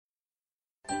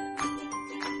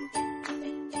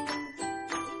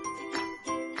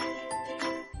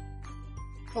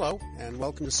Hello, and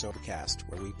welcome to Sobercast,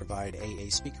 where we provide AA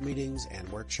speaker meetings and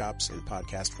workshops in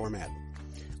podcast format.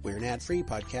 We're an ad-free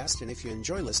podcast, and if you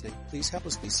enjoy listening, please help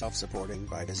us be self-supporting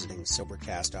by visiting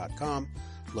Sobercast.com,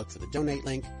 look for the donate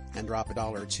link, and drop $1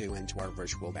 or $2 into our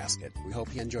virtual basket. We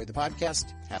hope you enjoy the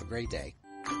podcast. Have a great day.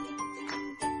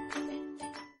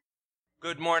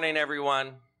 Good morning,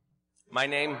 everyone. My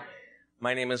name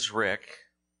is Rick,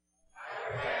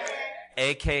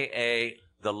 a.k.a.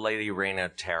 the Lady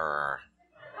Raina Terror.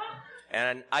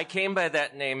 And I came by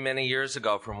that name many years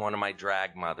ago from one of my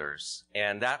drag mothers.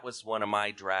 And that was one of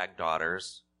my drag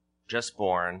daughters, just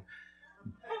born,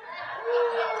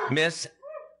 Miss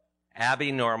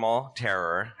Abby Normal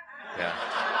Terror. Yeah.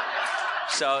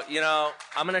 So,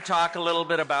 I'm going to talk a little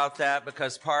bit about that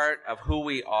because part of who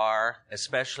we are,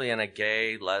 especially in a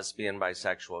gay, lesbian,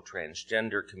 bisexual,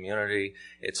 transgender community,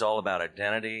 it's all about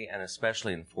identity, and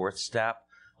especially in fourth step,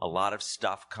 a lot of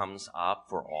stuff comes up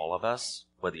for all of us,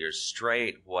 whether you're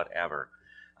straight, whatever.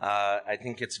 I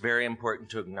think it's very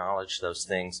important to acknowledge those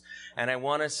things. And I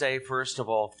want to say, first of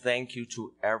all, thank you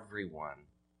to everyone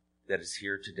that is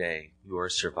here today. You are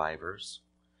survivors.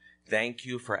 Thank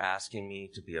you for asking me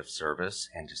to be of service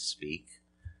and to speak,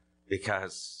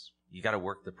 because you got to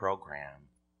work the program,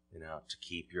 to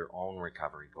keep your own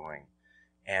recovery going.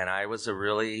 And I was a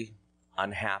really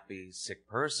unhappy, sick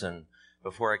person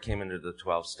before I came into the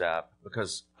 12-step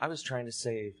because I was trying to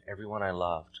save everyone I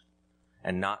loved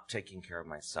and not taking care of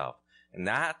myself. And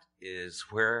that is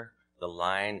where the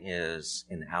line is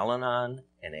in Al-Anon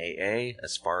and AA,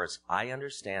 as far as I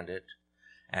understand it.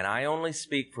 And I only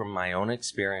speak from my own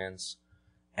experience,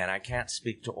 and I can't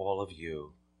speak to all of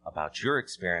you about your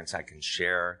experience. I can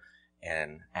share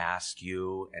and ask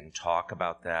you and talk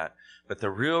about that. But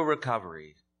the real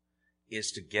recovery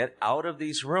is to get out of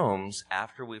these rooms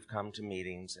after we've come to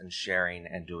meetings and sharing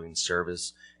and doing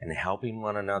service and helping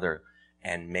one another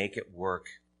and make it work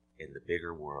in the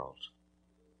bigger world.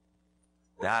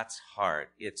 That's hard.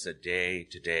 It's a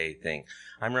day-to-day thing.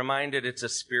 I'm reminded it's a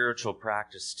spiritual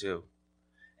practice too.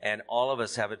 And all of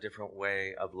us have a different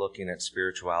way of looking at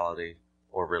spirituality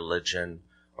or religion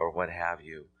or what have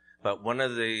you. But one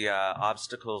of the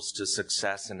obstacles to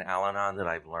success in Al-Anon that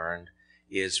I've learned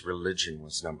is religion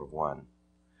was number one.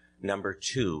 Number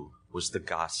two was the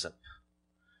gossip.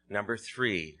 Number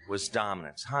three was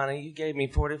dominance. Honey, you gave me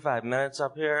 45 minutes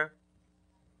up here.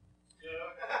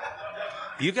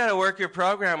 You got to work your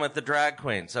program with the drag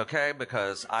queens, okay?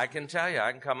 Because I can tell you,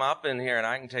 I can come up in here and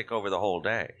I can take over the whole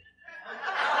day.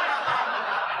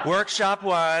 Workshop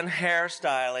 1,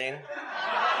 hairstyling.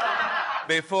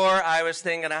 Before I was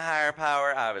thinking of higher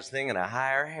power, I was thinking of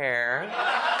higher hair.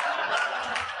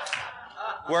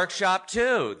 Workshop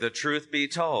 2, the truth be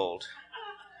told.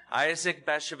 Isaac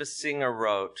Bashevis Singer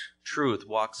wrote, truth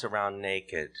walks around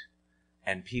naked,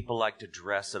 and people like to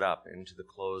dress it up into the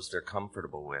clothes they're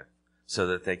comfortable with so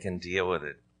that they can deal with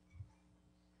it.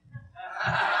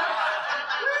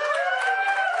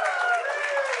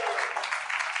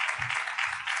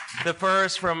 The fur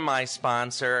is from my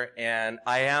sponsor, and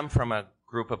I am from a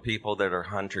group of people that are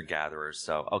hunter-gatherers,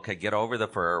 so, okay, get over the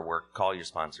fur, call your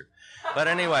sponsor. But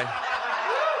anyway,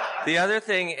 the other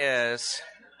thing is,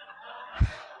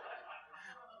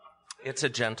 it's a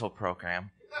gentle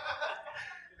program.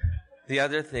 The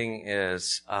other thing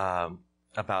is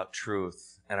about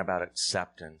truth and about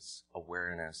acceptance,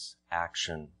 awareness,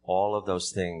 action, all of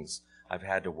those things I've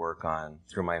had to work on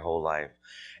through my whole life.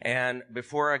 And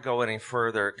before I go any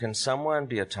further, can someone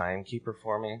be a timekeeper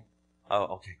for me? Oh,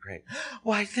 okay, great.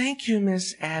 Why, thank you,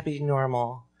 Miss Abby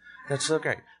Normal. That's so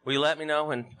great. Will you let me know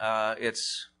when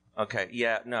it's... Okay,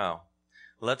 yeah, no.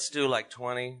 Let's do like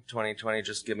 20, 20, 20.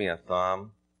 Just give me a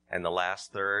thumb. And the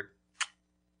last third,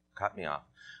 cut me off.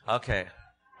 Okay.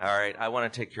 All right. I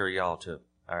want to take care of y'all, too.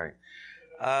 All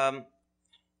right.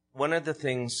 One of the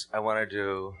things I want to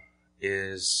do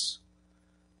is...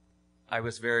 I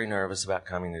was very nervous about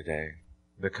coming today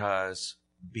because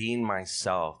being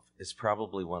myself is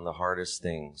probably one of the hardest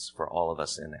things for all of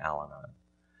us in Al-Anon.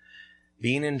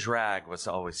 Being in drag was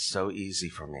always so easy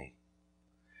for me.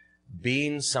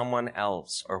 Being someone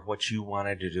else or what you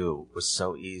wanted to do was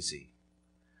so easy.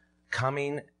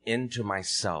 Coming into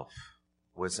myself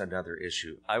was another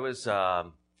issue. I was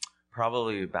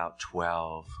probably about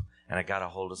 12, and I got a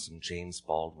hold of some James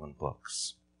Baldwin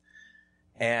books.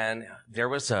 And there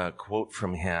was a quote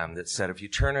from him that said, if you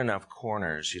turn enough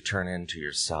corners, you turn into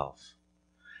yourself.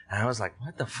 And I was like,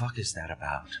 what the fuck is that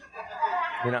about?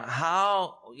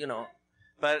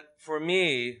 But for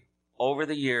me, over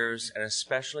the years, and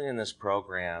especially in this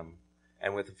program,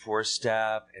 and with the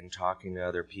 4-step and talking to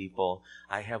other people,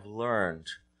 I have learned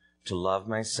to love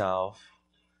myself,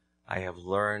 I have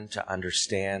learned to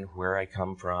understand where I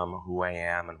come from, who I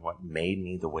am, and what made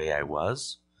me the way I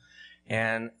was.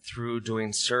 And through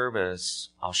doing service,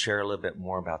 I'll share a little bit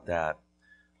more about that.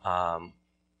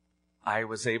 I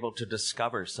was able to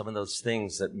discover some of those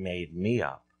things that made me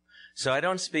up. So I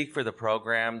don't speak for the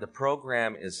program. The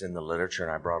program is in the literature,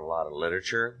 and I brought a lot of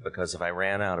literature because if I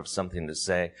ran out of something to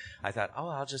say, I thought,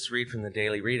 I'll just read from the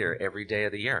Daily Reader every day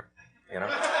of the year,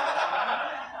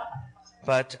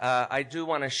 But I do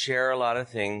want to share a lot of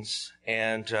things,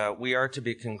 and we are to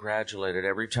be congratulated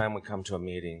every time we come to a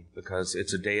meeting because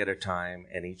it's a day at a time,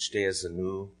 and each day is a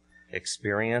new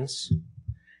experience.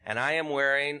 And I am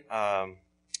wearing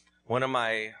one of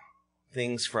my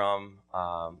things from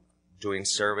doing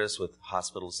service with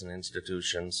hospitals and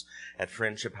institutions. At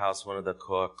Friendship House, one of the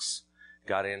cooks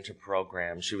got into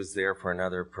programs. She was there for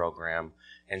another program,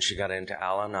 and she got into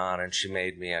Al-Anon, and she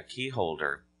made me a key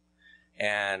holder.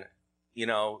 And,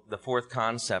 the fourth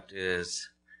concept is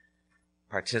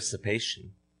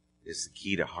participation is the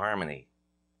key to harmony.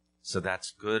 So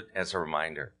that's good as a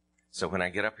reminder. So when I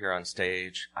get up here on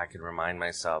stage, I can remind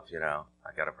myself,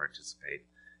 I got to participate.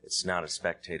 It's not a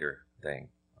spectator thing,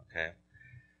 okay?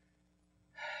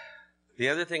 The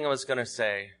other thing I was going to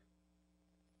say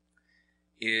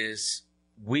is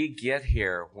we get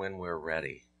here when we're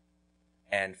ready,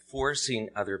 and forcing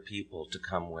other people to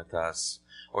come with us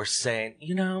or saying,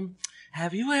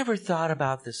 have you ever thought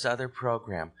about this other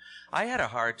program? I had a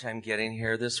hard time getting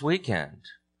here this weekend.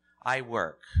 I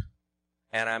work,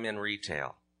 and I'm in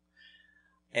retail.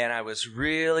 And I was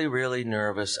really, really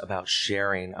nervous about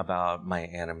sharing about my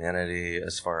anonymity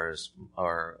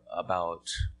or about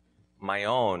my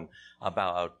own,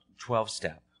 about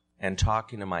 12-step and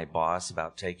talking to my boss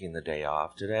about taking the day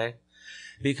off today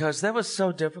because that was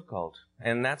so difficult.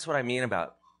 And that's what I mean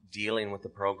about dealing with the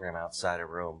program outside a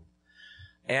room.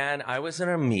 And I was in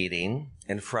a meeting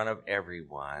in front of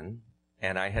everyone,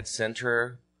 and I had sent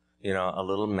her, a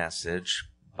little message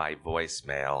by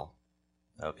voicemail,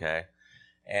 okay?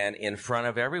 And in front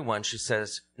of everyone, she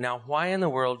says, now, why in the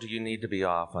world do you need to be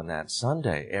off on that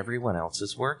Sunday? Everyone else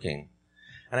is working.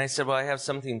 And I said, well, I have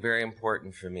something very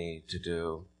important for me to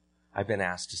do. I've been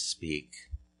asked to speak.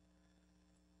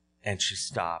 And she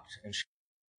stopped, and she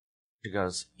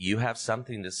goes, you have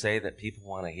something to say that people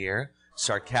want to hear?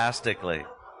 Sarcastically.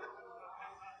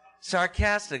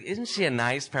 Sarcastic. Isn't she a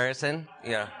nice person?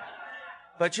 Yeah.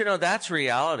 But, that's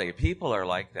reality. People are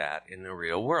like that in the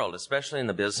real world, especially in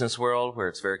the business world where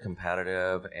it's very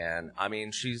competitive. And,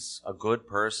 she's a good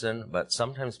person, but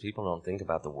sometimes people don't think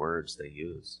about the words they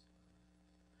use.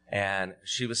 And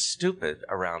she was stupid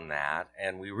around that,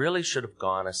 and we really should have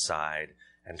gone aside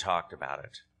and talked about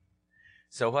it.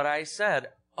 So what I said,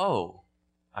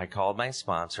 I called my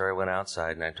sponsor. I went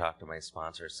outside and I talked to my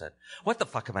sponsor. I said, what the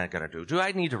fuck am I going to do? Do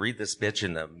I need to read this bitch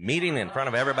in the meeting in front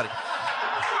of everybody?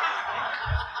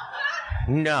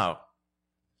 No.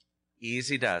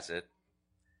 Easy does it.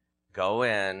 Go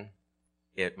in.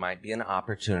 It might be an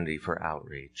opportunity for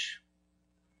outreach.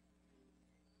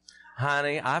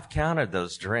 Honey, I've counted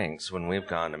those drinks when we've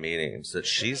gone to meetings that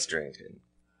she's drinking.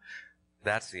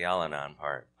 That's the Al-Anon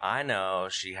part. I know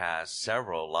she has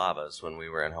several lavas when we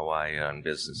were in Hawaii on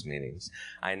business meetings.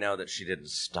 I know that she didn't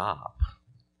stop.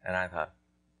 And I thought,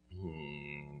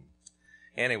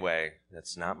 Anyway,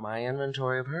 that's not my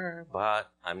inventory of her,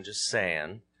 but I'm just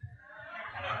saying.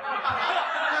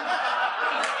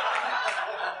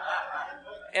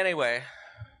 Anyway,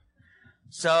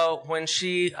 so when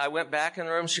I went back in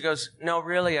the room, she goes, no,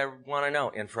 really, I want to know,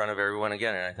 in front of everyone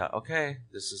again. And I thought, okay,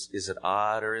 is it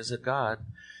odd or is it God?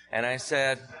 And I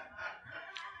said,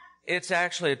 it's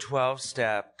actually a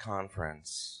 12-step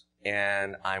conference,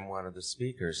 and I'm one of the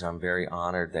speakers. I'm very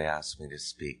honored they asked me to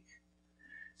speak.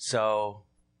 So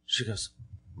she goes,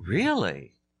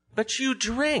 really? But you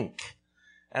drink.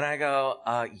 And I go,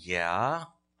 yeah,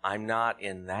 I'm not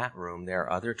in that room. There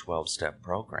are other 12-step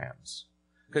programs.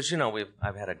 Because,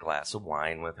 I've had a glass of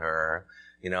wine with her,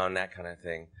 and that kind of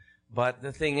thing. But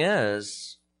the thing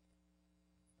is,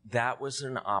 that was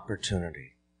an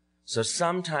opportunity. So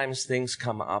sometimes things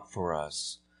come up for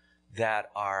us that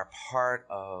are part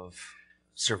of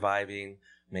surviving,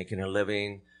 making a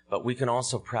living, but we can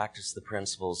also practice the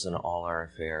principles in all our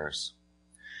affairs.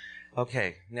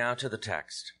 Okay, now to the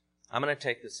text. I'm going to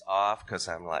take this off because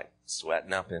I'm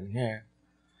sweating up in here.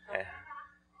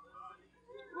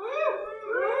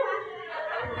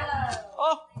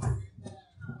 Oh!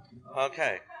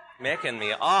 Okay, making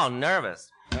me all nervous.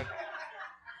 Okay.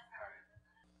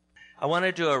 I want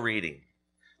to do a reading.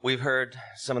 We've heard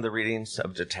some of the readings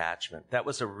of detachment. That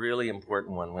was a really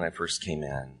important one when I first came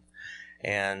in.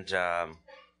 And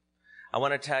I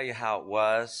want to tell you how it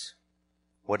was.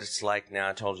 what it's like now.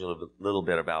 I told you a little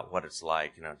bit about what it's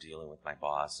like, dealing with my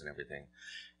boss and everything,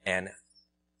 and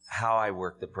how I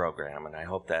work the program. And I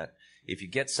hope that if you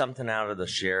get something out of the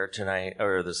share tonight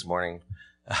or this morning,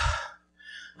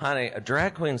 honey,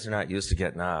 drag queens are not used to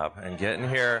getting up and getting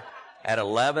here at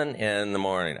 11 in the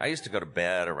morning. I used to go to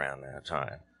bed around that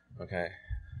time, okay?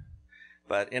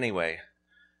 But anyway,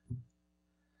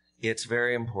 it's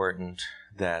very important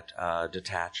that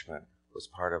detachment was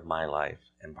part of my life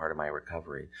and part of my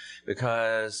recovery,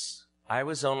 because I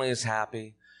was only as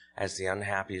happy as the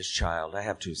unhappiest child. I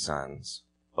have 2 sons,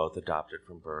 both adopted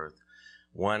from birth.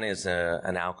 One is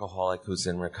an alcoholic who's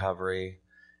in recovery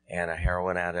and a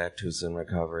heroin addict who's in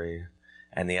recovery.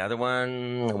 And the other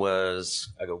one was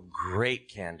a great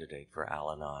candidate for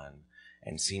Al-Anon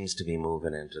and seems to be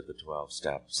moving into the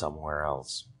 12-step somewhere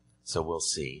else. So we'll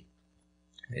see.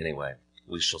 Anyway,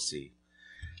 we shall see.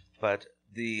 But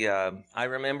I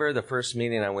remember the first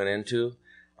meeting I went into,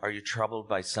 are you troubled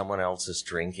by someone else's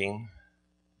drinking?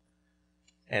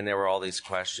 And there were all these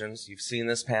questions. You've seen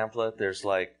this pamphlet. There's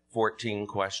like 14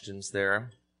 questions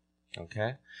there.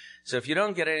 Okay? So if you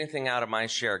don't get anything out of my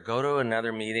share, go to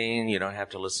another meeting. You don't have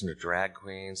to listen to drag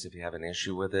queens if you have an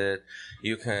issue with it.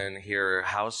 You can hear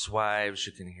housewives.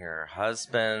 You can hear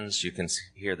husbands. You can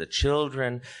hear the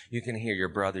children. You can hear your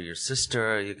brother, your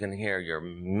sister. You can hear your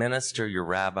minister, your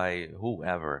rabbi,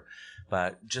 whoever.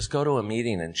 But just go to a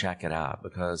meeting and check it out,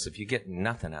 because if you get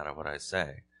nothing out of what I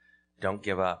say, don't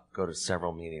give up. Go to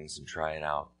several meetings and try it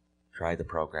out. Try the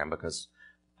program, because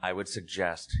I would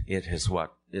suggest it's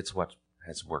what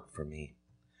has worked for me.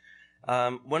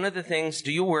 One of the things,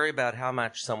 do you worry about how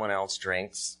much someone else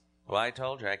drinks? Well, I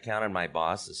told you I counted my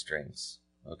boss's drinks,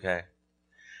 okay?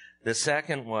 The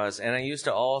second was, and I used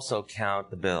to also count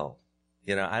the bill.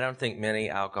 I don't think many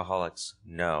alcoholics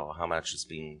know how much is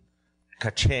being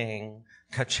ka-ching,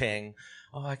 ka-ching.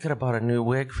 Oh, I could have bought a new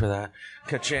wig for that.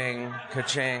 Ka-ching,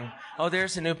 ka-ching. Oh,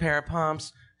 there's a new pair of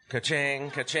pumps.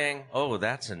 Ka-ching, ka-ching. Oh,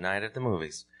 that's a night at the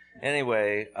movies.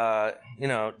 Anyway,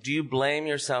 do you blame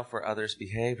yourself for others'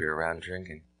 behavior around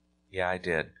drinking? Yeah, I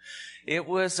did. It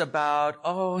was about,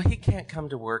 oh, he can't come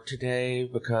to work today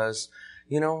because,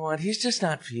 you know what, he's just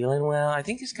not feeling well. I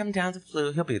think he's coming down with the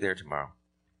flu. He'll be there tomorrow.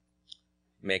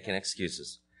 Making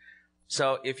excuses.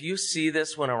 So if you see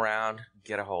this one around,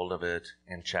 get a hold of it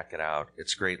and check it out.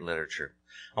 It's great literature.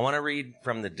 I want to read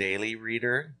from the Daily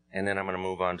Reader, and then I'm going to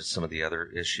move on to some of the other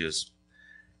issues.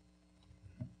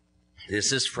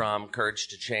 This is from Courage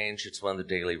to Change. It's one of the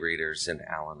daily readers in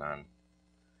Al-Anon.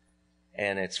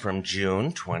 And it's from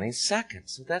June 22nd,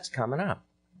 so that's coming up.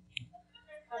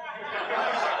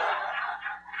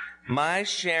 My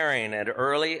sharing at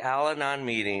early Al-Anon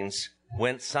meetings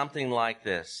went something like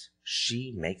this.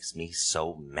 She makes me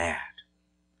so mad.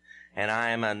 And I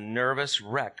am a nervous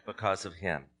wreck because of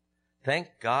him. Thank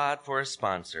God for a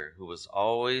sponsor who has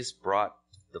always brought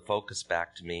the focus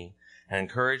back to me and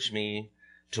encouraged me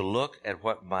to look at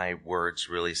what my words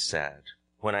really said.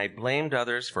 When I blamed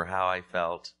others for how I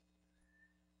felt,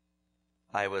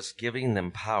 I was giving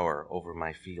them power over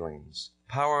my feelings,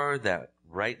 power that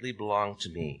rightly belonged to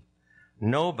me.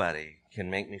 Nobody can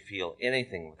make me feel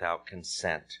anything without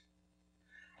consent.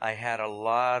 I had a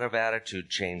lot of attitude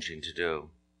changing to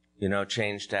do.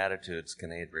 Changed attitudes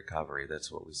can aid recovery.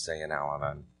 That's what we say in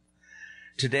Al-Anon.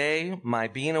 Today, my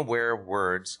being aware of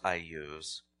words I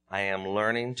use, I am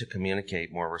learning to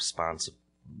communicate more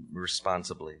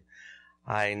responsibly.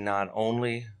 I not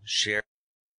only share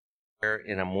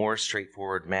in a more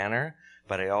straightforward manner,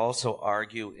 but I also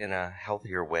argue in a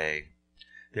healthier way.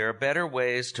 There are better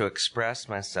ways to express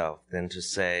myself than to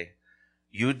say,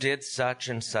 you did such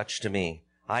and such to me.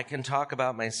 I can talk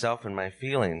about myself and my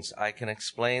feelings. I can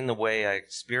explain the way I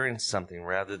experienced something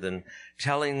rather than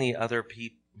telling the other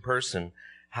person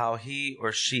how he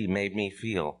or she made me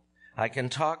feel. I can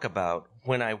talk about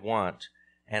when I want,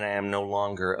 and I am no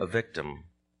longer a victim.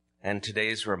 And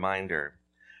today's reminder,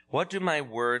 what do my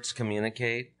words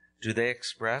communicate? Do they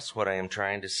express what I am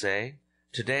trying to say?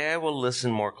 Today I will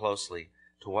listen more closely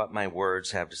to what my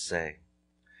words have to say.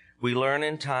 We learn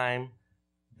in time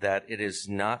that it is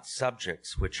not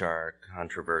subjects which are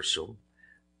controversial,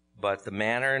 but the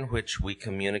manner in which we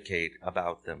communicate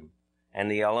about them and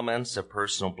the elements of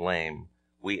personal blame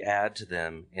we add to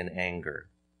them in anger.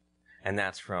 And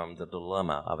that's from The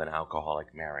Dilemma of an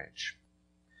Alcoholic Marriage.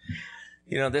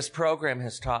 This program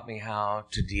has taught me how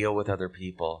to deal with other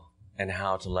people and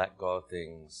how to let go of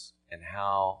things and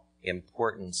how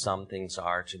important some things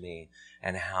are to me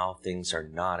and how things are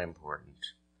not important.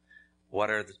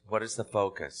 What is the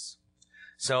focus?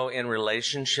 So in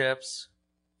relationships,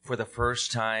 for the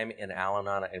first time in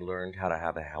Al-Anon, I learned how to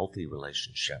have a healthy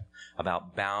relationship,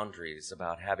 about boundaries,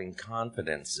 about having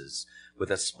confidences with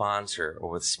a sponsor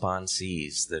or with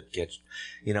sponsees that get,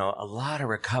 a lot of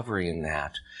recovery in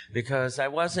that, because I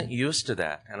wasn't used to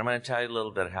that. And I'm going to tell you a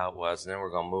little bit how it was, and then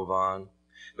we're going to move on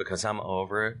because I'm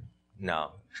over it.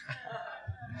 No.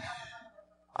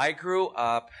 I grew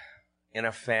up in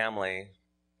a family.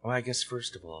 Well, I guess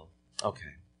first of all,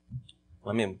 okay,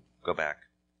 let me go back.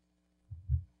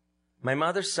 My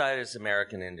mother's side is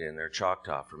American Indian. They're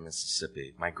Choctaw from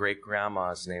Mississippi. My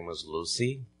great-grandma's name was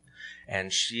Lucy,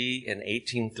 and she, in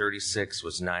 1836,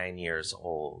 was 9 years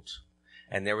old.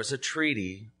 And there was a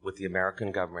treaty with the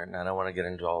American government, and I don't want to get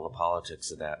into all the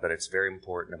politics of that, but it's very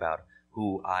important about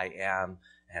who I am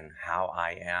and how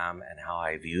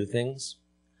I view things.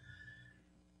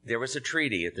 There was a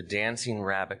treaty at the Dancing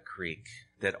Rabbit Creek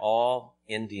that all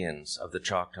Indians of the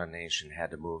Choctaw Nation had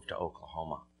to move to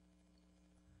Oklahoma.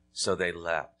 So they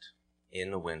left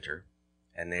in the winter,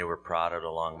 and they were prodded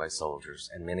along by soldiers,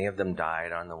 and many of them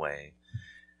died on the way.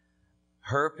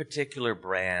 Her particular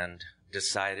brand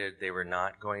decided they were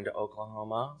not going to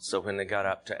Oklahoma, so when they got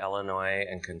up to Illinois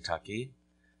and Kentucky,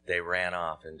 they ran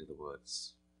off into the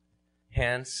woods.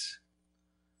 Hence,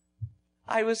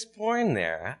 I was born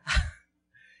there.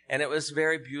 And it was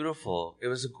very beautiful. It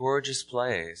was a gorgeous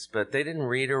place, but they didn't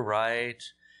read or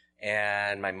write.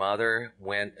 And my mother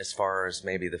went as far as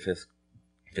maybe the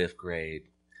fifth grade.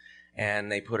 And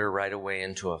they put her right away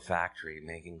into a factory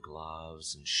making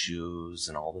gloves and shoes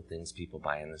and all the things people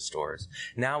buy in the stores.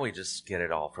 Now we just get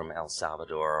it all from El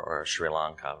Salvador or Sri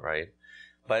Lanka, right?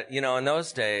 But, in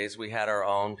those days, we had our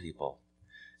own people.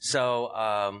 So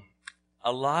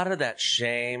a lot of that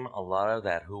shame, a lot of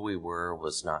that who we were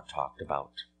was not talked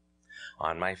about.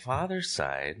 On my father's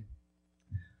side,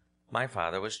 my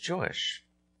father was Jewish.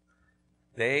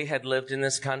 They had lived in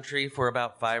this country for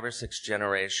about 5 or 6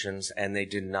 generations, and they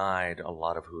denied a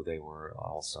lot of who they were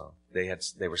also.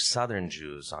 They were Southern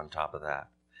Jews on top of that.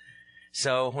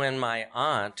 So when my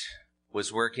aunt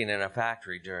was working in a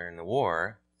factory during the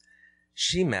war,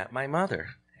 she met my mother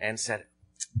and said,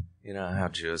 you know how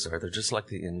Jews are. They're just like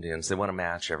the Indians. They want to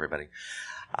match everybody.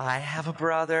 I have a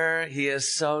brother. He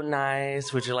is so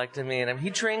nice. Would you like to meet him? He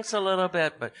drinks a little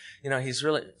bit, but, he's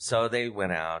really... So they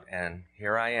went out, and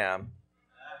here I am.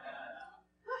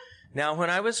 Now, when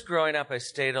I was growing up, I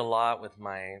stayed a lot with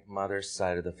my mother's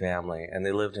side of the family, and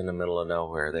they lived in the middle of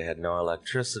nowhere. They had no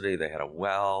electricity. They had a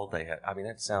well.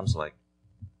 It sounds like,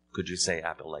 could you say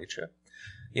Appalachia?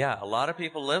 Yeah, a lot of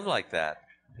people live like that.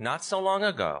 Not so long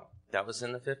ago. That was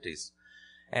in the 50s.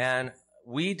 And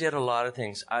we did a lot of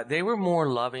things. They were more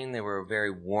loving. They were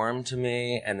very warm to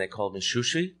me, and they called me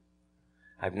Shushi.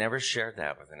 I've never shared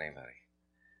that with anybody.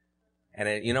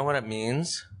 And you know what it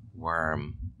means?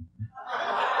 Worm.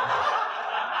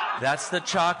 That's the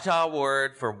Choctaw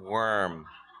word for worm.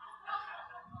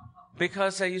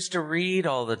 Because I used to read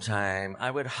all the time, I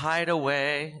would hide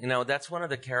away. That's one of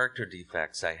the character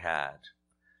defects I had.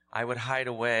 I would hide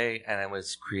away, and I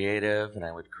was creative, and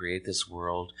I would create this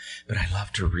world, but I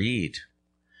loved to read.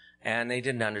 And they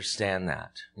didn't understand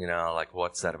that, like,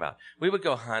 what's that about? We would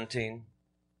go hunting.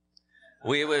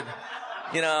 We would,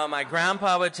 my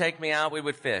grandpa would take me out. We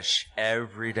would fish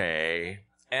every day.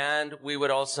 And we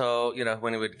would also,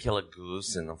 when he would kill a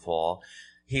goose in the fall,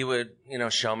 he would,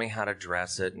 show me how to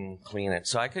dress it and clean it.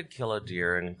 So I could kill a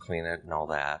deer and clean it and all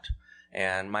that.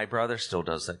 And my brother still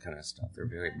does that kind of stuff.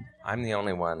 I'm the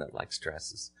only one that likes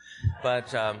dresses.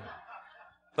 But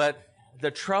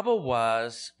the trouble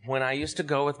was, when I used to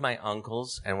go with my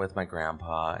uncles and with my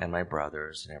grandpa and my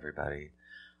brothers and everybody,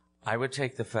 I would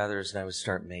take the feathers and I would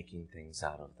start making things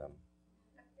out of them.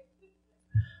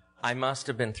 I must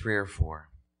have been 3 or 4.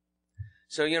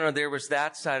 So, there was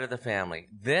that side of the family.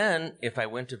 Then, if I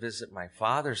went to visit my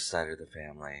father's side of the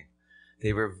family,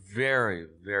 they were very,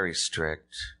 very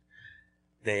strict.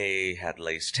 They had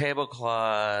lace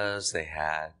tablecloths. They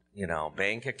had,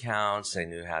 bank accounts. They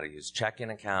knew how to use checking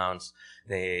accounts.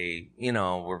 They,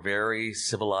 were very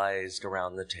civilized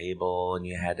around the table, and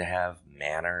you had to have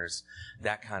manners,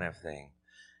 that kind of thing.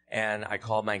 And I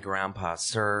called my grandpa,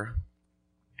 sir,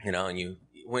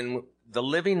 when the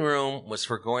living room was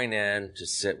for going in to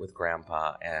sit with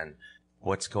grandpa and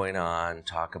what's going on,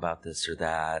 talk about this or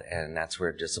that, and that's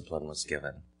where discipline was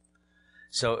given.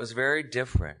 So it was very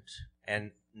different,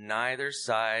 and neither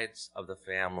sides of the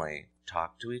family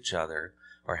talked to each other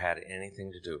or had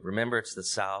anything to do. Remember, it's the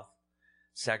South.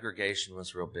 Segregation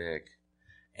was real big,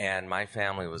 and my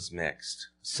family was mixed.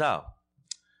 So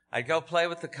I'd go play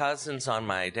with the cousins on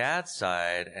my dad's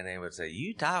side, and they would say,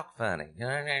 you talk funny.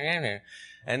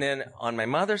 And then on my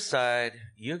mother's side,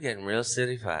 you're getting real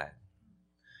city-fied.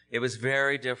 It was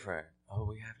very different. Oh,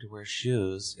 we have to wear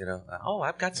shoes, you know. Oh,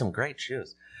 I've got some great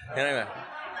shoes. Anyway,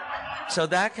 so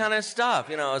that kind of stuff,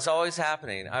 you know, is always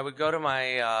happening. I would go to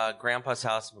my grandpa's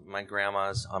house, my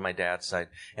grandma's on my dad's side,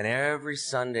 and every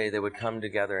Sunday they would come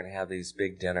together and have these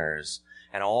big dinners.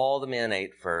 And all the men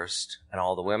ate first, and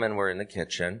all the women were in the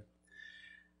kitchen.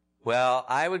 Well,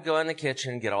 I would go in the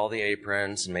kitchen, get all the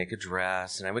aprons, and make a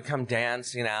dress, and I would come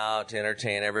dancing out to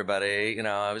entertain everybody. You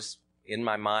know, in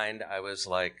my mind, I was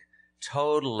like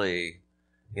totally,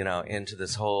 you know, into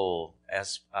this whole,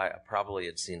 I probably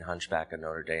had seen Hunchback of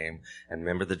Notre Dame and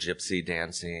remember the gypsy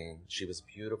dancing. She was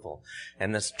beautiful.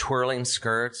 And this twirling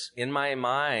skirts, in my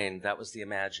mind, that was the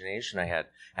imagination I had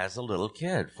as a little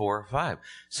kid, 4 or 5.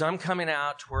 So I'm coming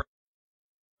out,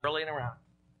 twirling around.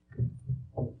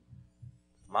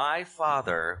 My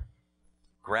father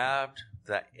grabbed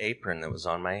the apron that was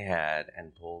on my head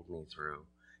and pulled me through.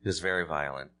 He was very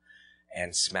violent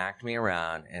and smacked me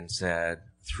around and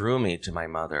threw me to my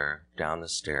mother down the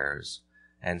stairs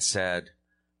and said,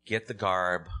 get the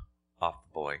garb off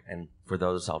the boy. And for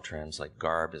those, I'll translate,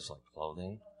 garb is like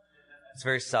clothing. It's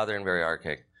very Southern, very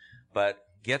archaic. But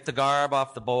get the garb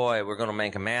off the boy. We're going to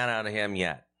make a man out of him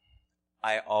yet.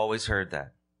 I always heard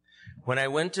that. When I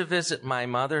went to visit my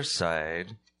mother's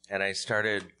side and I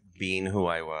started being who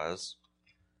I was,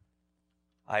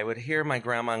 I would hear my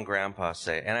grandma and grandpa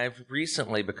say, and I've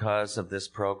recently, because of this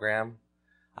program,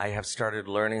 I have started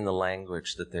learning the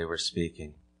language that they were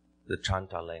speaking, the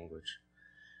Chanta language.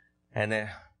 And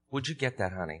would you get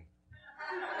that, honey?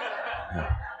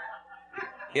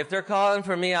 If they're calling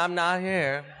for me, I'm not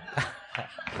here.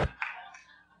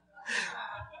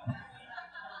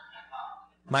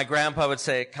 My grandpa would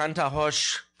say, Kanta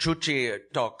hosh chuchi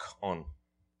tok on.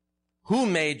 Who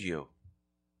made you?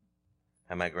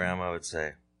 And my grandma would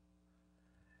say,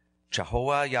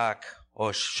 Chahoa yak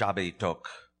osh shabi tok.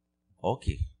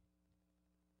 Oki.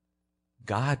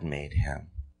 God made him.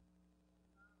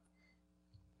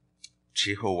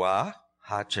 Chihuahua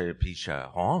hache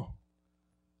pisha. Oh.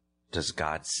 Does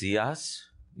God see us?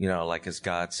 You know, like, has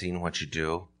God seen what you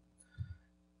do?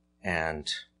 And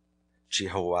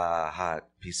Chihuahua hat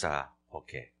pisa.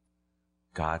 Okay.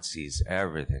 God sees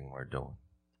everything we're doing.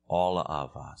 All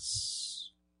of us.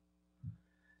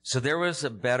 So there was a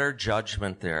better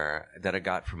judgment there that I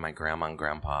got from my grandma and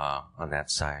grandpa on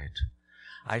that side.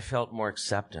 I felt more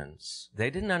acceptance. They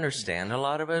didn't understand a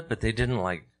lot of it, but they didn't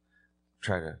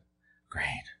try to,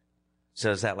 great.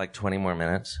 So is that 20 more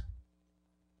minutes?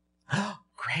 Oh,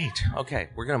 great. Okay.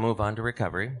 We're going to move on to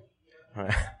recovery.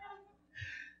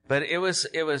 But it was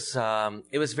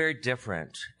very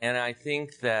different. And I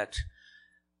think that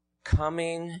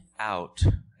coming out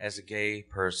as a gay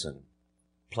person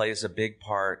plays a big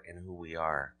part in who we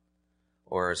are,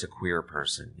 or as a queer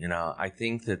person. You know, I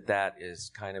think that is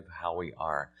kind of how we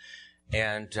are.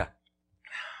 And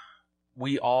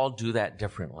we all do that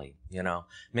differently, you know.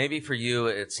 Maybe for you,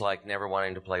 it's like never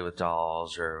wanting to play with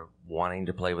dolls or wanting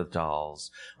to play with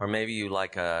dolls. Or maybe you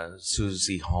like a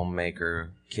Susie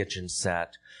Homemaker kitchen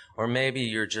set. Or maybe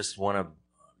you're just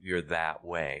you're that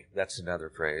way. That's another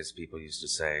phrase people used to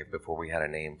say before we had a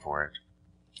name for it.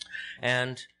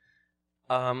 And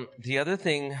the other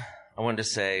thing I wanted to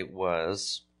say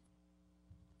was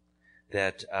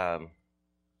that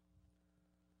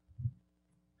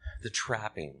the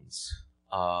trappings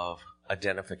of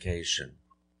identification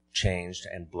changed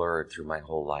and blurred through my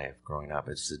whole life growing up.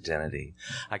 It's identity.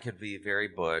 I could be very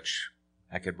butch.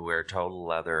 I could wear total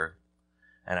leather.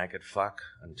 And I could fuck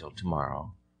until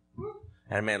tomorrow.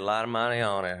 And I made a lot of money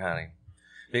on it, honey.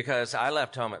 Because I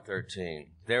left home at 13.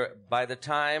 By the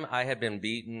time I had been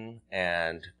beaten,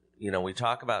 and, you know, we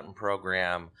talk about in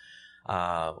program,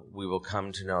 we will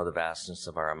come to know the vastness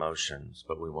of our emotions,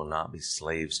 but we will not be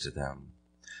slaves to them.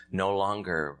 No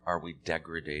longer are we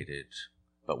degraded,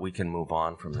 but we can move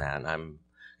on from that. And I'm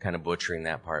kind of butchering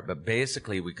that part. But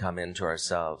basically, we come into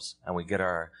ourselves, and we get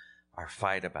our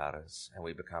fight about us, and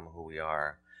we become who we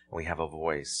are. And we have a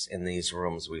voice. In these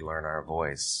rooms, we learn our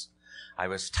voice. I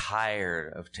was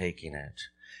tired of taking it.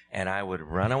 And I would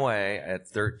run away at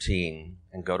 13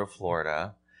 and go to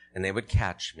Florida, and they would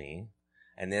catch me.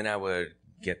 And then I would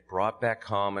get brought back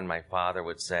home, and my father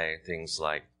would say things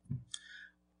like,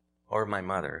 or my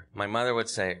mother would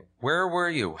say, where were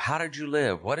you? How did you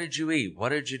live? What did you eat? What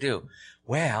did you do?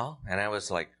 Well, and I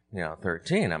was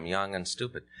 13. I'm young and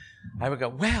stupid. I would go,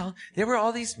 well, there were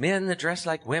all these men that dressed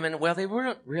like women. Well, they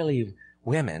weren't really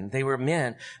women. They were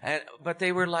men. But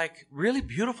they were really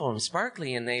beautiful and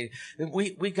sparkly. And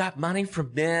we got money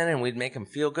from men, and we'd make them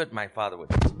feel good. My father would,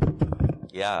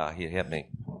 yeah, he hit me.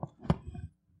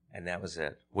 And that was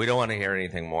it. We don't want to hear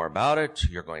anything more about it.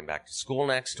 You're going back to school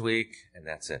next week, and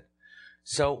that's it.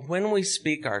 So when we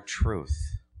speak our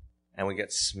truth and we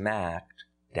get smacked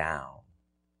down,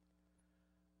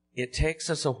 it takes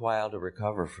us a while to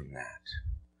recover from that.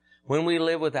 When we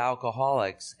live with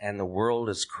alcoholics and the world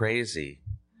is crazy,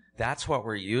 that's what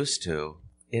we're used to.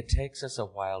 It takes us a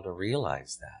while to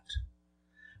realize that.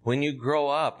 When you grow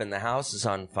up and the house is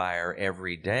on fire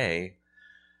every day,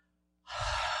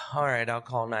 all right, I'll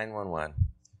call 911.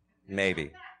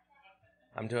 Maybe.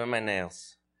 I'm doing my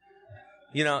nails.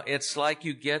 You know, it's like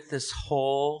you get this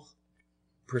whole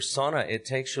persona. It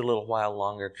takes you a little while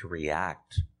longer to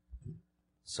react.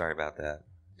 Sorry about that.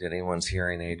 Did anyone's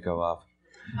hearing aid go off?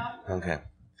 Okay.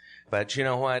 But you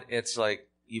know what? It's like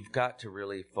you've got to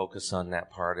really focus on that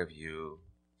part of you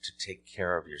to take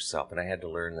care of yourself. And I had to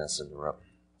learn this in the room.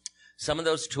 Some of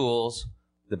those tools,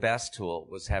 the best tool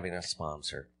was having a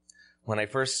sponsor. When I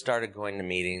first started going to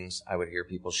meetings, I would hear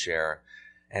people share.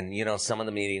 And, you know, some of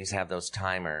the meetings have those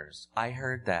timers. I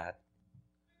heard that.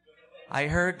 I'm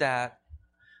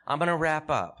going to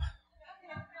wrap up.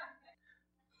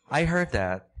 I heard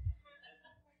that.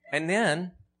 And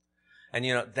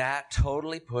you know, that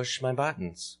totally pushed my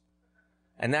buttons.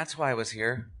 And that's why I was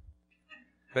here.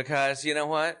 Because, you know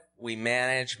what? We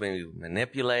manage, we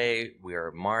manipulate, we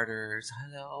are martyrs.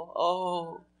 Hello.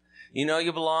 Oh. You know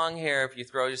you belong here if you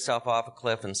throw yourself off a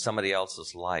cliff and somebody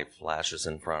else's life flashes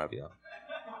in front of you.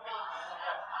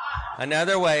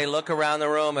 Another way, look around the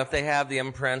room if they have the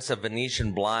imprints of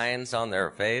Venetian blinds on their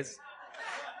face.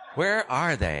 Where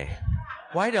are they?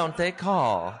 Why don't they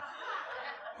call?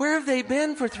 Where have they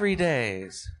been for 3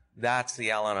 days? That's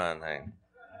the Al-Anon thing.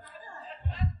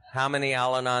 How many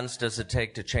Al-Anons does it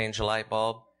take to change a light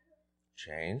bulb?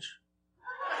 Change.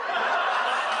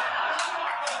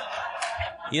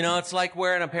 You know, it's like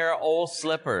wearing a pair of old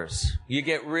slippers. You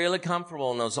get really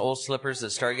comfortable in those old slippers that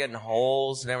start getting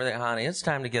holes and everything. Honey, it's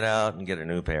time to get out and get a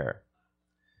new pair.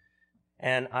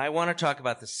 And I want to talk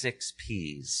about the 6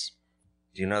 P's.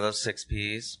 Do you know those 6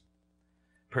 P's?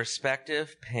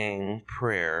 Perspective, pain,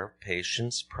 prayer,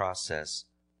 patience, process,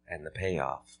 and the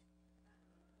payoff.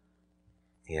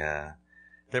 Yeah.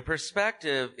 The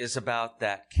perspective is about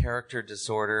that character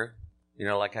disorder. You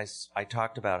know, like I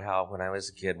talked about how when I was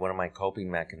a kid, one of my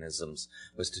coping mechanisms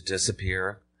was to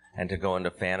disappear and to go into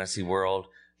fantasy world,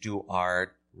 do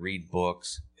art, read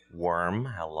books,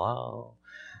 worm. Hello.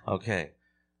 Okay.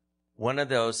 One of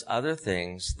those other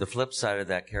things, the flip side of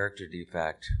that character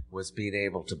defect, was being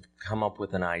able to come up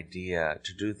with an idea,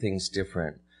 to do things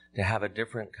different, to have a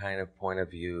different kind of point of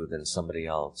view than somebody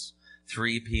else.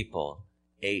 3 people,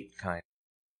 8 kind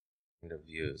of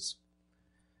views.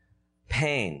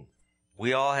 Pain.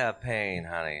 We all have pain,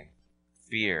 honey.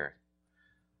 Fear.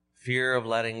 Fear of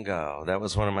letting go. That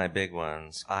was one of my big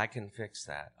ones. I can fix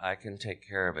that. I can take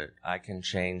care of it. I can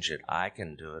change it. I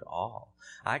can do it all.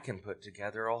 I can put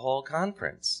together a whole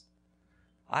conference.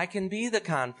 I can be the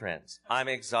conference. I'm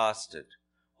exhausted.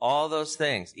 All those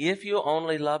things. If you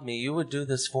only loved me, you would do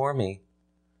this for me.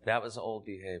 That was old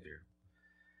behavior.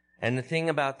 And the thing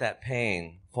about that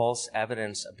pain, false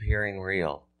evidence appearing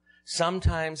real.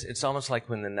 Sometimes it's almost like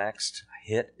when the next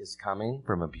hit is coming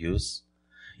from abuse,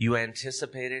 you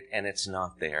anticipate it and it's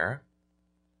not there.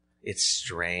 It's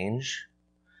strange.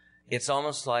 It's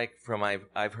almost like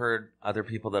I've heard other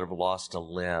people that have lost a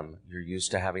limb. You're used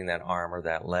to having that arm or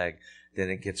that leg, then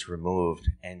it gets removed.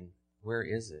 And where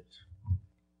is it?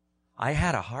 I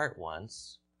had a heart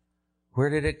once. Where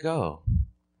did it go?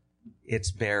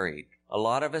 It's buried. A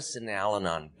lot of us in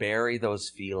Al-Anon bury those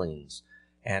feelings.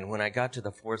 And when I got to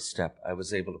the 4th step, I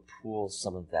was able to pull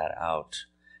some of that out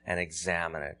and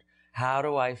examine it. How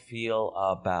do I feel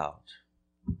about?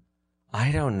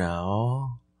 I don't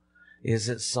know. Is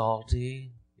it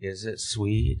salty? Is it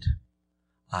sweet?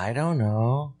 I don't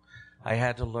know. I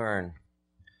had to learn.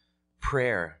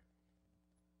 Prayer.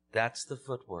 That's the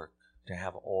footwork to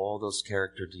have all those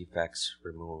character defects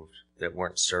removed that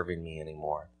weren't serving me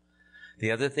anymore.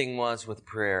 The other thing was with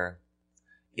prayer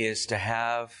is to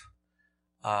have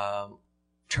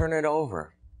turn it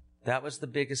over. That was the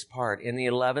biggest part. In the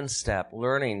 11th step,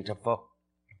 learning to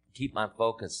keep my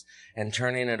focus and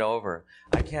turning it over.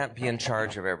 I can't be in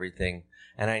charge of everything.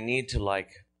 And I need to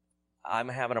I'm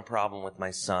having a problem with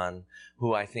my son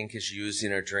who I think is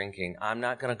using or drinking. I'm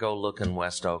not going to go look in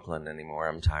West Oakland anymore.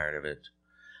 I'm tired of it.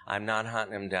 I'm not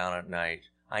hunting him down at night.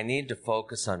 I need to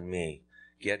focus on me.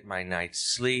 Get my night's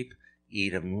sleep,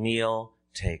 eat a meal,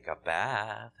 take a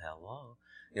bath. Hello.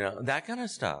 You know, that kind of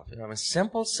stuff. You know,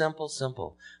 simple, simple,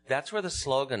 simple. That's where the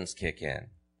slogans kick in.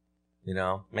 You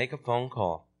know, make a phone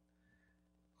call.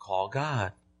 Call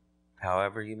God,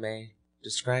 however you may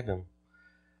describe him.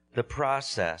 the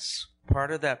process,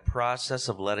 part of that process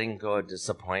of letting go of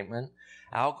disappointment,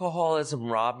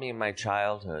 alcoholism robbed me of my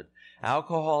childhood.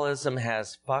 Alcoholism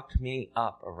has fucked me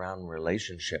up around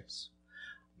relationships.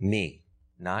 Me,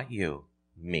 not you,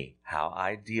 me, how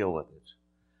I deal with it.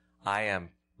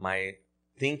 My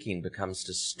thinking becomes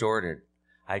distorted.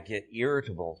 I get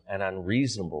irritable and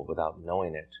unreasonable without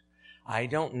knowing it. I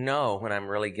don't know when I'm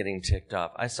really getting ticked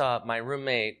off. I saw my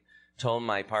roommate told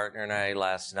my partner and I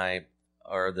last night,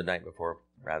 or the night before,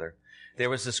 rather,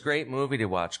 there was this great movie to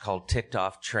watch called Ticked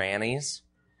Off Trannies.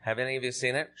 Have any of you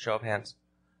seen it? Show of hands.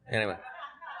 Anyway,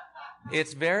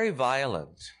 it's very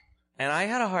violent, and I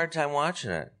had a hard time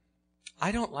watching it.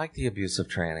 I don't like the abuse of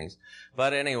trannies.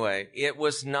 But anyway, it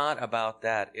was not about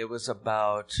that. It was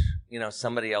about,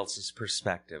 somebody else's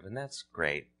perspective, and that's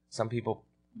great. Some people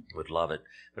would love it,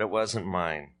 but it wasn't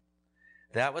mine.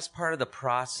 That was part of the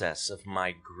process of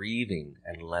my grieving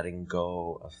and letting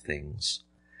go of things.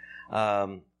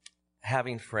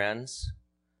 Having friends.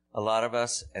 A lot of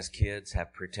us as kids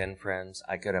have pretend friends.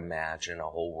 I could imagine a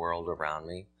whole world around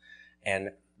me. And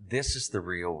this is the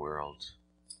real world.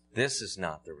 This is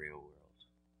not the real world.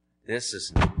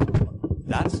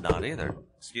 That's not either.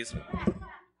 Excuse me.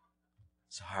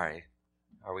 Sorry.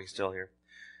 Are we still here?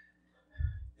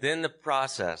 Then the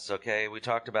process, okay? We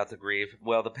talked about the grief.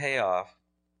 Well, the payoff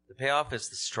is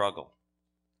the struggle.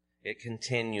 It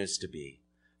continues to be.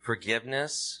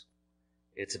 Forgiveness,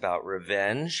 it's about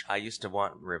revenge. I used to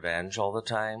want revenge all the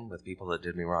time with people that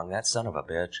did me wrong. That son of a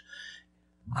bitch,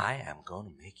 I am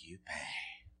going to make you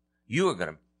pay. You are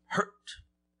going to hurt.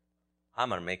 I'm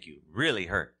going to make you really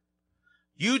hurt.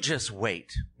 You just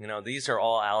wait. These are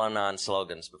all Al-Anon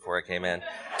slogans before I came in.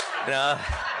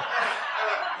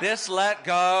 This let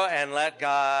go and let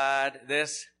God.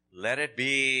 This let it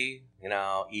be.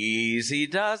 Easy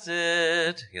does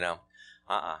it.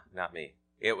 Not me.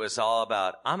 It was all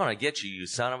about, I'm going to get you, you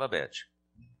son of a bitch.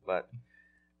 But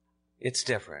it's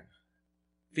different.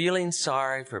 Feeling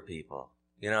sorry for people.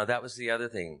 That was the other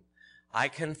thing. I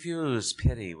confuse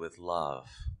pity with love.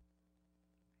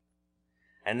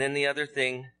 And then the other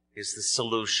thing is the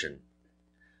solution.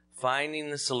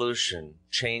 Finding the solution.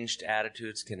 Changed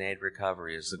attitudes can aid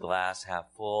recovery. Is the glass half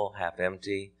full, half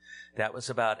empty? That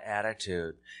was about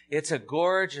attitude. It's a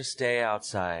gorgeous day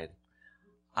outside.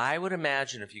 I would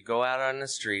imagine if you go out on the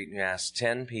street and you ask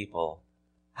 10 people,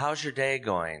 how's your day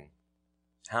going?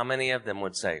 How many of them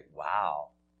would say, wow,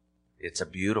 it's a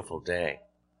beautiful day?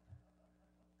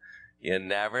 You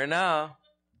never know.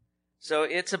 So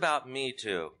it's about me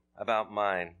too. About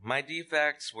mine. My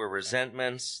defects were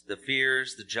resentments, the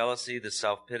fears, the jealousy, the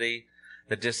self-pity,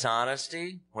 the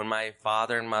dishonesty. When my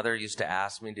father and mother used to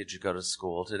ask me, did you go to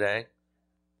school today?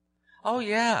 Oh,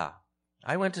 yeah.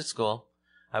 I went to school.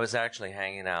 I was actually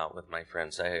hanging out with my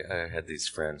friends. I had these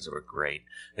friends that were great.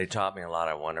 They taught me a lot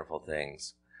of wonderful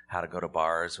things. How to go to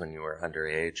bars when you were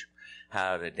underage,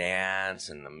 how to dance,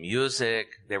 and the music.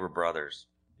 They were brothers.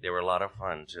 They were a lot of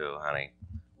fun, too, honey.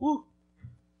 Woo!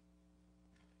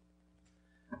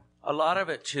 A lot of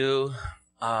it, too,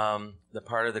 the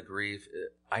part of the grief,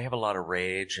 I have a lot of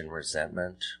rage and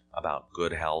resentment about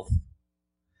good health.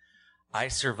 I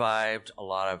survived a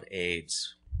lot of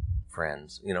AIDS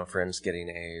friends, friends getting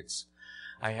AIDS.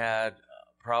 I had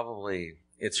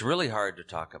it's really hard to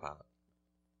talk about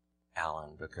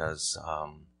Alan because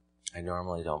I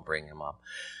normally don't bring him up.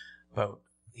 But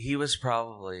he was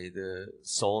probably the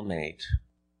soulmate.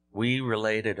 We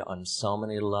related on so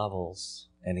many levels.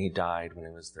 And he died when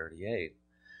he was 38.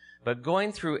 But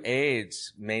going through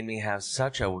AIDS made me have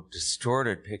such a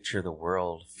distorted picture of the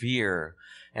world, fear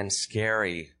and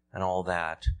scary and all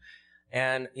that.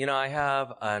 And, I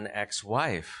have an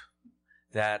ex-wife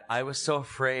that I was so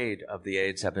afraid of the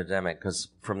AIDS epidemic because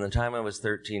from the time I was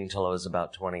 13 till I was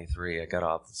about 23, I got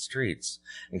off the streets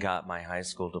and got my high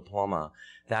school diploma.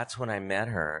 That's when I met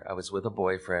her. I was with a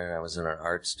boyfriend. I was in an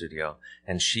art studio,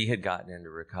 and she had gotten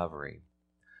into recovery.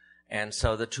 And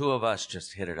so the two of us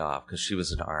just hit it off because she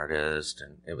was an artist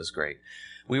and it was great.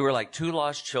 We were like two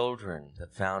lost children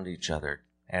that found each other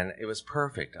and it was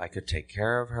perfect. I could take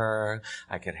care of her.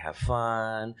 I could have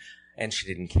fun. And she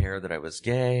didn't care that I was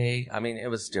gay. I mean, it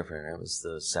was different. It was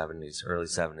the 70s, early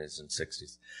 70s and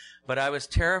 60s. But I was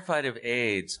terrified of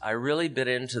AIDS. I really bit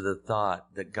into the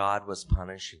thought that God was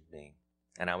punishing me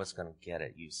and I was going to get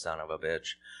it, you son of a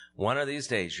bitch. One of these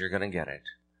days you're going to get it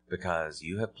because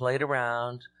you have played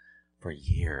around for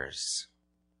years,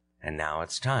 and now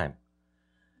it's time.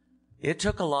 It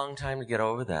took a long time to get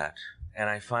over that, and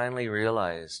I finally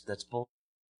realized that's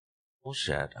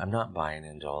bullshit. I'm not buying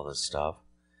into all this stuff.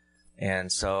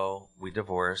 And so we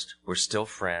divorced. We're still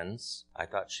friends. I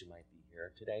thought she might be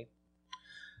here today.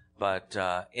 But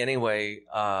anyway,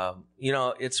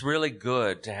 it's really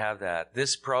good to have that.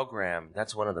 This program,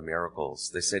 that's one of the miracles.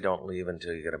 They say don't leave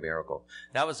until you get a miracle.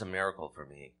 That was a miracle for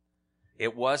me.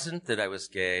 It wasn't that I was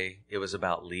gay. It was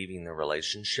about leaving the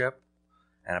relationship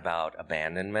and about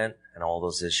abandonment and all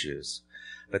those issues.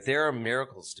 But there are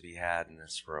miracles to be had in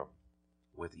this room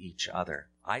with each other.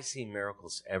 I see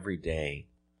miracles every day.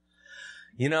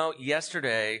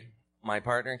 Yesterday, my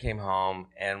partner came home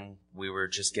and we were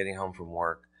just getting home from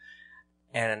work.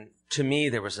 And to me,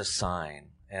 there was a sign.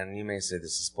 And you may say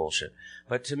this is bullshit.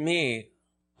 But to me,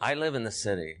 I live in the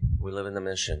city. We live in the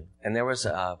Mission. And there was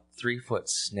a 3-foot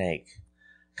snake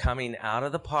coming out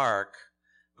of the park,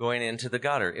 going into the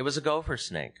gutter. It was a gopher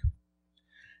snake.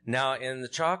 Now, in the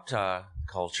Choctaw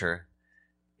culture,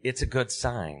 it's a good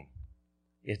sign.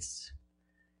 It's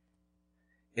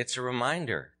a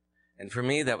reminder. And for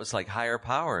me, that was like higher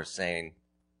power saying,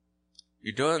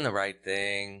 you're doing the right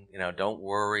thing. Don't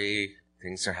worry.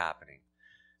 Things are happening.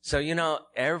 So,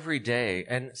 every day,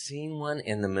 and seeing one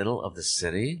in the middle of the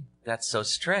city, that's so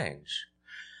strange.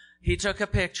 He took a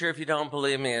picture. If you don't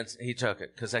believe me, he took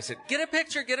it. Because I said, get a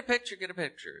picture, get a picture, get a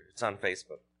picture. It's on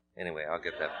Facebook. Anyway, I'll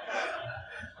get that.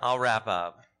 I'll wrap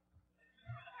up.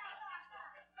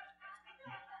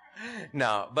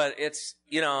 No, but it's,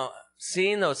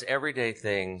 seeing those everyday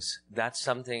things, that's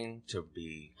something to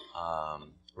be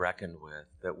reckoned with,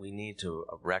 that we need to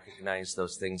recognize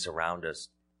those things around us,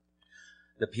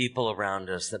 the people around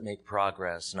us that make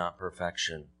progress, not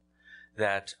perfection,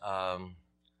 that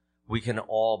we can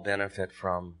all benefit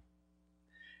from.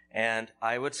 And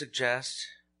I would suggest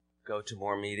go to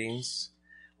more meetings,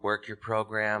 work your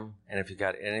program, and if you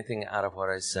got anything out of what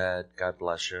I said, God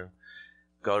bless you.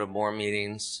 Go to more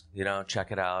meetings,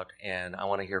 check it out, and I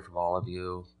want to hear from all of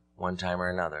you one time or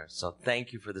another. So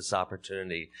thank you for this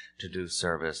opportunity to do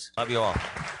service. Love you all.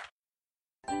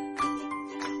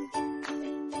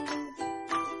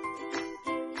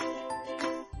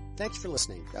 Thanks for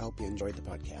listening. I hope you enjoyed the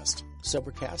podcast.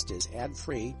 Sobercast is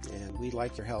ad-free, and we'd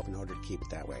like your help in order to keep it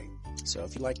that way. So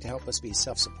if you'd like to help us be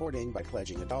self-supporting by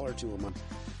pledging $1 to a month,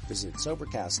 visit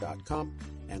Sobercast.com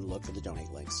and look for the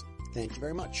donate links. Thank you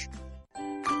very much.